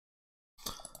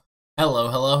Hello,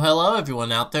 hello, hello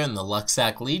everyone out there in the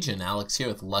Lucksack Legion. Alex here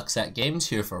with Lucksack Games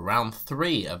here for round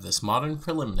 3 of this modern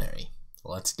preliminary.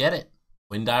 Let's get it.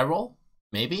 Win die roll?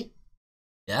 Maybe?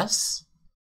 Yes?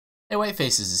 Hey, White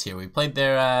Faces is here. We played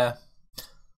their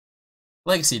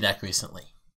Legacy deck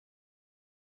recently.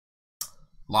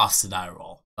 Lost the die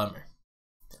roll. Bummer.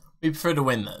 We prefer to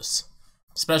win those,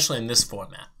 especially in this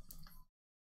format.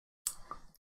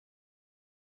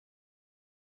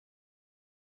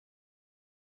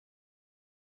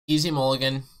 Easy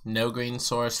mulligan, no green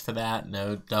source for that,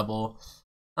 no double.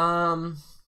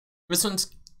 This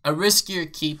one's a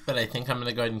riskier keep, but I think I'm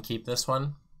gonna go ahead and keep this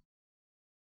one.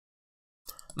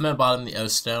 I'm gonna bottom the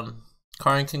O-Stone.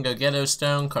 Karn can go get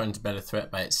O-Stone. Karn's a better threat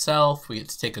by itself. We get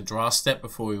to take a draw step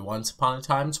before we once upon a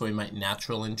time, so we might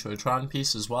natural into a Tron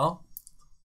piece as well.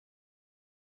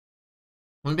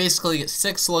 We basically get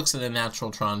 6 looks at a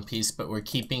natural Tron piece, but we're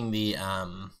keeping the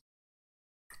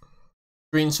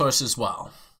green source as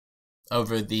well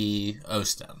over the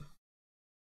O-Stone.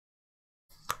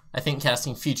 I think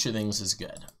casting future things is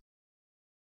good.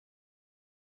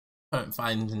 Opponent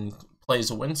finds and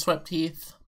plays a Windswept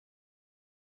Heath.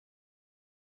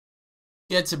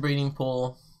 Gets a Breeding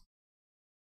Pool.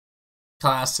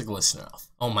 Cast a Glistener Elf.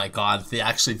 Oh my god, they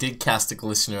actually did cast a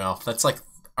Glistener Elf. That's like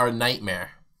our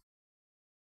nightmare.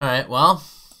 Alright, well,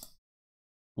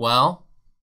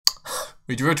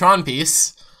 we drew a Tron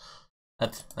piece.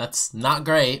 That's not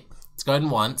great. Let's go ahead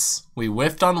and once. We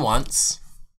whiffed on once.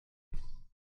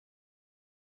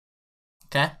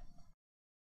 Okay.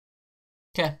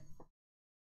 Okay.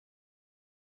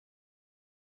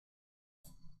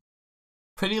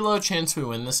 Pretty low chance we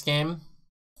win this game.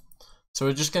 So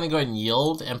we're just going to go ahead and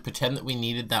yield and pretend that we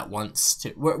needed that once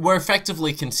to... We're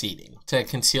effectively conceding to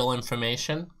conceal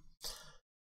information.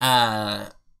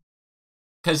 Because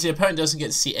the opponent doesn't get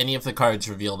to see any of the cards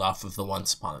revealed off of the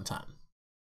once upon a time.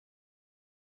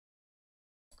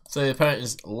 So the opponent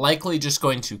is likely just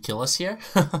going to kill us here.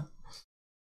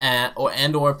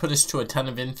 or put us to a ton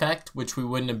of infect, which we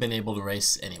wouldn't have been able to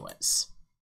race anyways.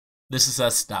 This is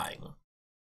us dying.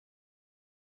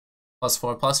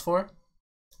 +4/+4.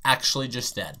 Actually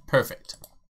just dead. Perfect.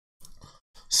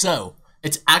 So,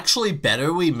 it's actually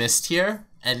better we missed here.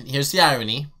 And here's the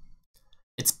irony.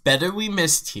 It's better we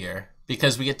missed here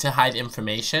because we get to hide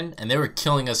information, and they were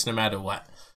killing us no matter what.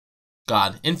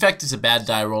 God, Infect is a bad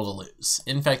die roll to lose.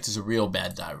 Infect is a real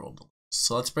bad die roll to lose.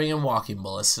 So let's bring in Walking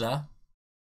Ballista.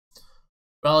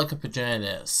 Relic of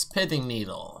Progenitus. Pithing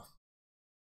Needle.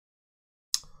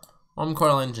 One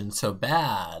Coral Engine, so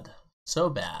bad. So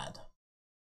bad.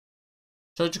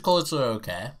 Surgical is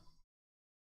okay.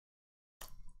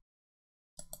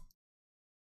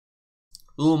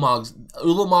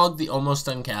 Ulamog, the almost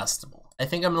uncastable. I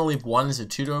think I'm going to leave one as a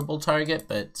 2 target,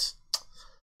 but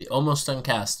the almost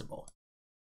uncastable.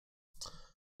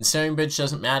 Ensnaring Bridge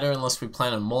doesn't matter unless we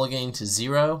plan on mulliganing to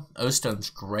 0. O-Stone's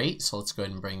great, so let's go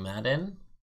ahead and bring that in.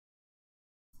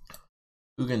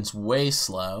 Ugin's way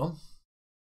slow.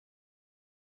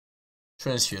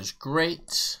 Transphere's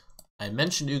great. I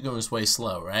mentioned Ugin was way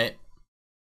slow, right?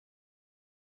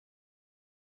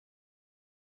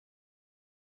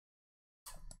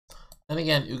 Then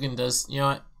again, Ugin does, you know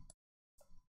what?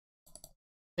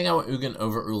 I think I want Ugin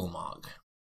over Ulamog.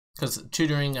 Because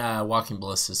tutoring Walking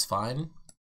Ballista is fine.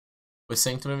 With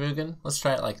Sanctum of Ugin, let's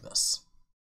try it like this.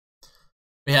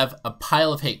 We have a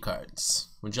pile of hate cards.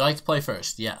 Would you like to play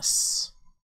first? Yes.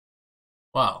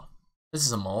 Wow, this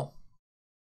is a mole.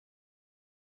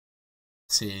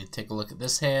 Let's see, take a look at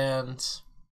this hand.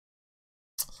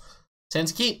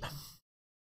 Stands to keep.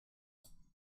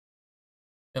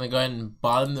 Gonna go ahead and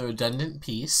bottom the redundant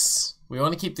piece. We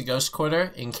want to keep the Ghost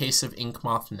Quarter in case of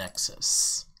Inkmoth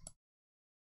Nexus.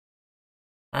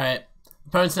 Alright,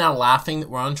 opponent's now laughing that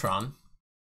we're on Tron.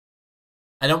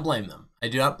 I don't blame them. I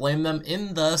do not blame them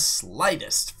in the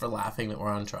slightest for laughing that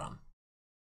we're on Tron.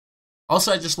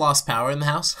 Also, I just lost power in the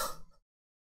house.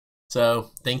 So,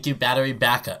 thank you, battery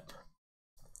backup.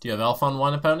 Do you have Elf on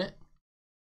 1, opponent?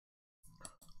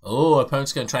 Oh,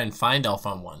 opponent's going to try and find Elf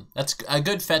on 1. That's a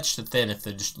good fetch to thin if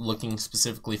they're just looking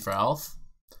specifically for Elf.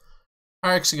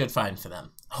 Ark's a good find for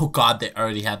them. Oh god, they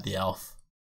already had the Elf.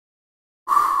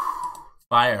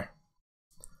 Fire.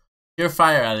 Pure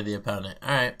fire out of the opponent.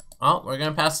 Alright, well, we're going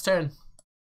to pass the turn.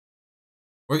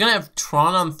 We're going to have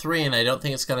Tron on 3, and I don't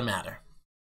think it's going to matter.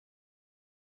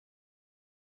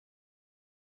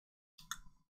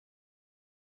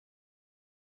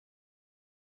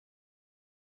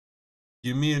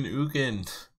 Give me an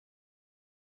Ugin.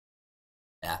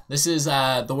 Yeah, this is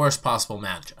the worst possible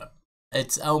matchup.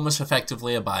 It's almost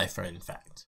effectively a buy for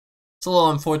Infect. It's a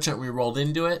little unfortunate we rolled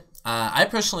into it. I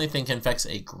personally think Infect's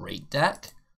a great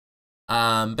deck.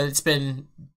 But it's been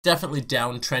definitely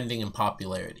downtrending in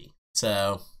popularity.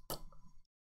 So,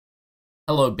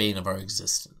 hello, bane of our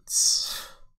existence.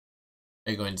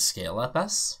 Are you going to scale up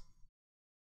us?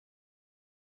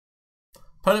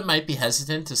 Opponent might be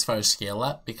hesitant as far as scale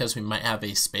up because we might have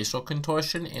a spatial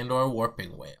contortion and or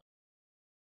warping whale.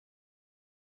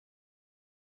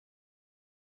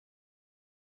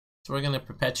 So we're going to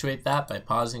perpetuate that by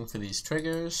pausing for these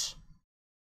triggers.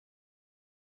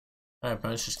 Our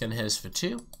opponent's just going to hit us for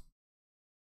 2.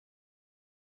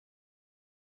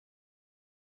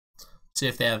 See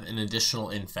if they have an additional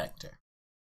infector.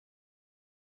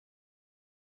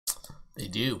 They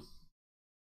do.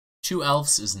 2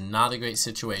 elves is not a great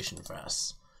situation for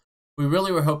us. We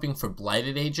really were hoping for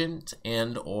Blighted Agent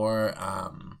and or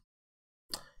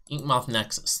Inkmoth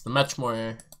Nexus, the much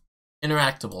more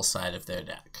interactable side of their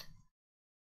deck.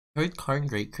 Third Karn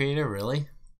Great Creator, really?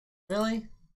 Really?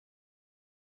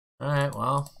 Alright,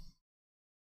 well.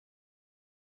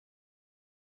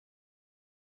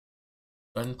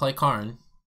 Go ahead and play Karn.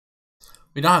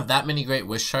 We don't have that many great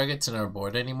wish targets in our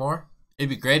board anymore. It'd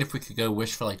be great if we could go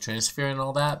wish for like Transfer and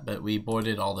all that, but we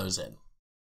boarded all those in.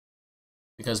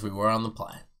 Because we were on the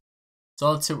play.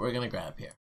 So let's see what we're going to grab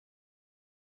here.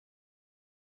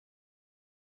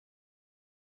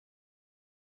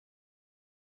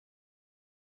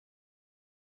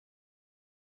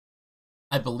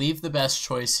 I believe the best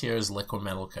choice here is Liquid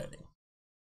Metal Coating.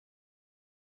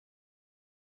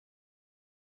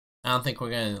 I don't think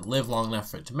we're going to live long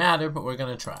enough for it to matter, but we're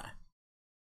going to try.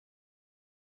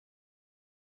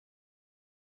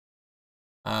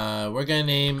 We're going to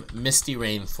name Misty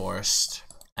Rainforest,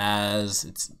 as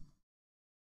it's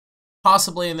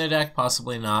possibly in their deck,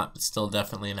 possibly not, but still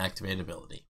definitely an activated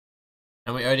ability.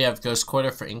 And we already have Ghost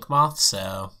Quarter for Inkmoth,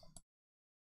 so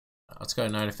let's go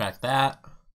ahead and artifact that.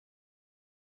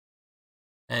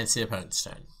 And it's the opponent's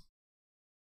turn.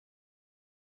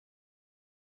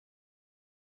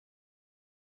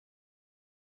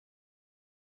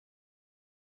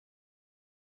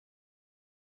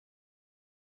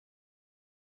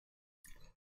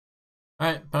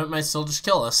 Alright, opponent might still just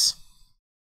kill us.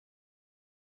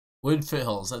 Wood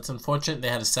Foothills. That's unfortunate they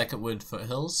had a second Wood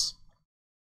Foothills.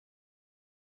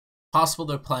 Possible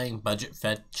they're playing budget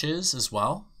fetches as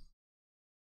well.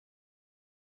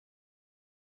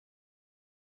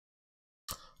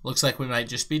 Looks like we might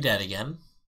just be dead again.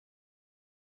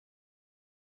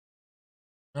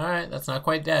 Alright, that's not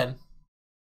quite dead.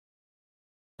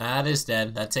 That is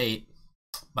dead. That's 8.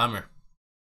 Bummer.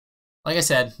 Like I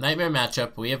said, nightmare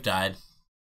matchup. We have died.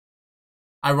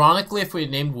 Ironically, if we had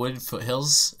named Wood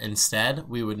Foothills instead,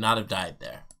 we would not have died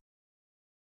there.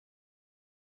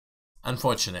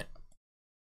 Unfortunate.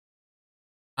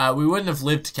 We wouldn't have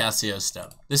lived to cast the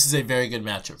Stone. This is a very good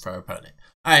matchup for our opponent.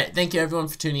 Alright, thank you everyone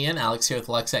for tuning in. Alex here with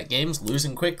Lucksack Games,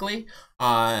 losing quickly.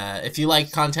 If you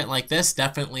like content like this,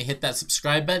 definitely hit that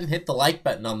subscribe button, hit the like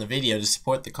button on the video to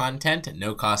support the content at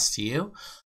no cost to you.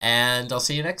 And I'll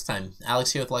see you next time.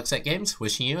 Alex here with Lucksack Games,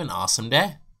 wishing you an awesome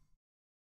day.